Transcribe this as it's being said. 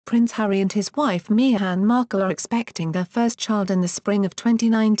Prince Harry and his wife Meghan Markle are expecting their first child in the spring of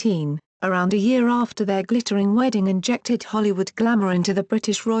 2019, around a year after their glittering wedding injected Hollywood glamour into the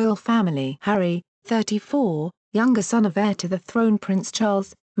British royal family. Harry, 34, younger son of heir to the throne Prince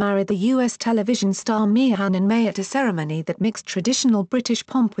Charles, married the US television star Meghan in May at a ceremony that mixed traditional British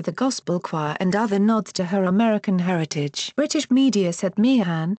pomp with a gospel choir and other nods to her American heritage. British media said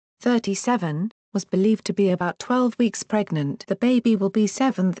Meghan, 37, was believed to be about 12 weeks pregnant. The baby will be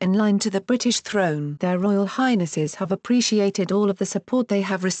seventh in line to the British throne. Their Royal Highnesses have appreciated all of the support they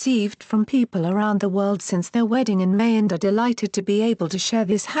have received from people around the world since their wedding in May and are delighted to be able to share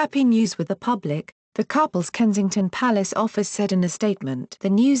this happy news with the public, the couple's Kensington Palace office said in a statement. The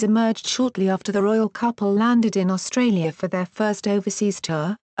news emerged shortly after the royal couple landed in Australia for their first overseas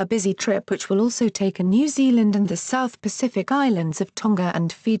tour, a busy trip which will also take in New Zealand and the South Pacific islands of Tonga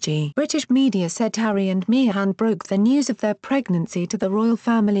and Fiji. British media said Harry and Meghan broke the news of their pregnancy to the royal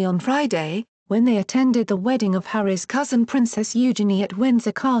family on Friday, when they attended the wedding of Harry's cousin Princess Eugenie at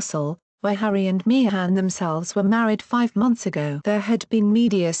Windsor Castle, where Harry and Meghan themselves were married 5 months ago. There had been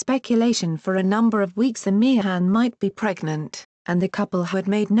media speculation for a number of weeks that Meghan might be pregnant, and the couple had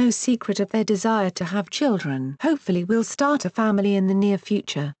made no secret of their desire to have children. "Hopefully we'll start a family in the near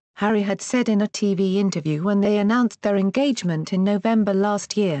future," Harry had said in a TV interview when they announced their engagement in November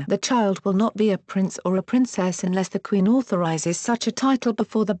last year. "The child will not be a prince or a princess unless the Queen authorises such a title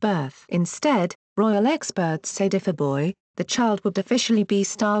before the birth. Instead, royal experts said if a boy, the child would officially be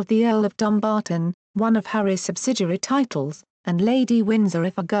styled the Earl of Dumbarton, one of Harry's subsidiary titles, and Lady Windsor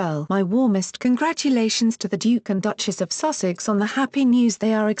if a girl." My warmest congratulations to the Duke and Duchess of Sussex on the happy news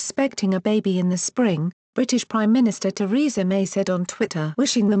they are expecting a baby in the spring, British Prime Minister Theresa May said on Twitter,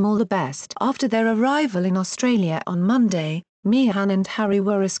 wishing them all the best. After their arrival in Australia on Monday, Meghan and Harry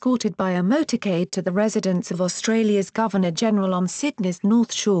were escorted by a motorcade to the residence of Australia's Governor-General on Sydney's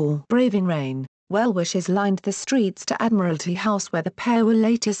North Shore. Braving rain, well-wishers lined the streets to Admiralty House where the pair were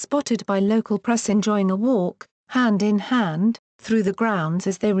later spotted by local press enjoying a walk, hand in hand, through the grounds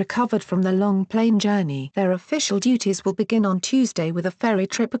as they recovered from the long plane journey. Their official duties will begin on Tuesday with a ferry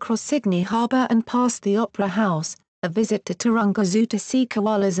trip across Sydney Harbour and past the Opera House, a visit to Taronga Zoo to see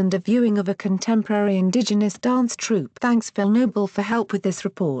koalas and a viewing of a contemporary Indigenous dance troupe. Thanks Phil Noble for help with this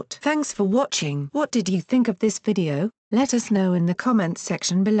report. Thanks for watching. What did you think of this video? Let us know in the comments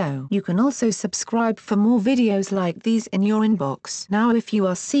section below. You can also subscribe for more videos like these in your inbox. Now if you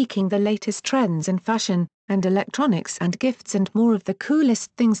are seeking the latest trends in fashion, and electronics and gifts and more of the coolest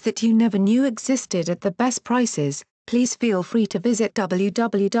things that you never knew existed at the best prices, please feel free to visit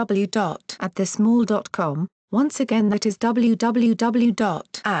www.atthismall.com. Once again that is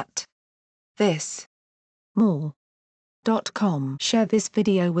www.atthismall.com. Share this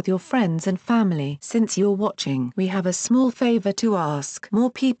video with your friends and family. Since you're watching, we have a small favor to ask. More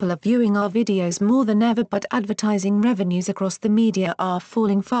people are viewing our videos more than ever, but advertising revenues across the media are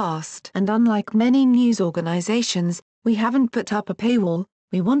falling fast. And unlike many news organizations, we haven't put up a paywall.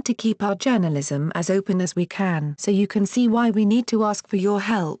 We want to keep our journalism as open as we can. So you can see why we need to ask for your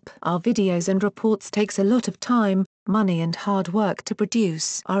help. Our videos and reports takes a lot of time, money and hard work to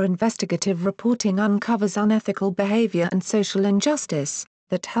produce. Our investigative reporting uncovers unethical behavior and social injustice,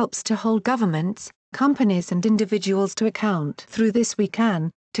 that helps to hold governments, companies and individuals to account. Through this we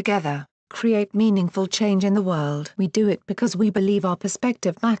can, together, create meaningful change in the world. We do it because we believe our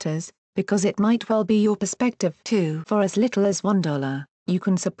perspective matters, because it might well be your perspective too. For as little as $1. You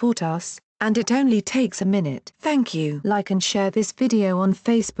can support us, and it only takes a minute. Thank you. Like and share this video on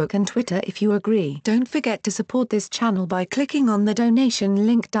Facebook and Twitter if you agree. Don't forget to support this channel by clicking on the donation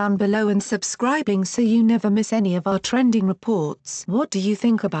link down below and subscribing so you never miss any of our trending reports. What do you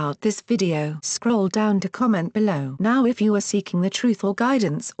think about this video? Scroll down to comment below. Now if you are seeking the truth or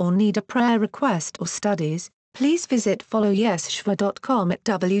guidance or need a prayer request or studies, please visit followyeshua.com at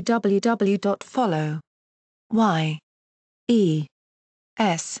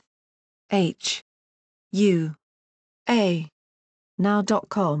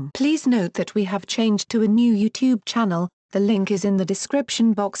Please note that we have changed to a new YouTube channel, the link is in the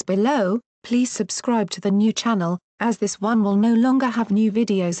description box below. Please subscribe to the new channel, as this one will no longer have new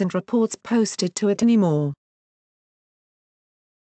videos and reports posted to it anymore.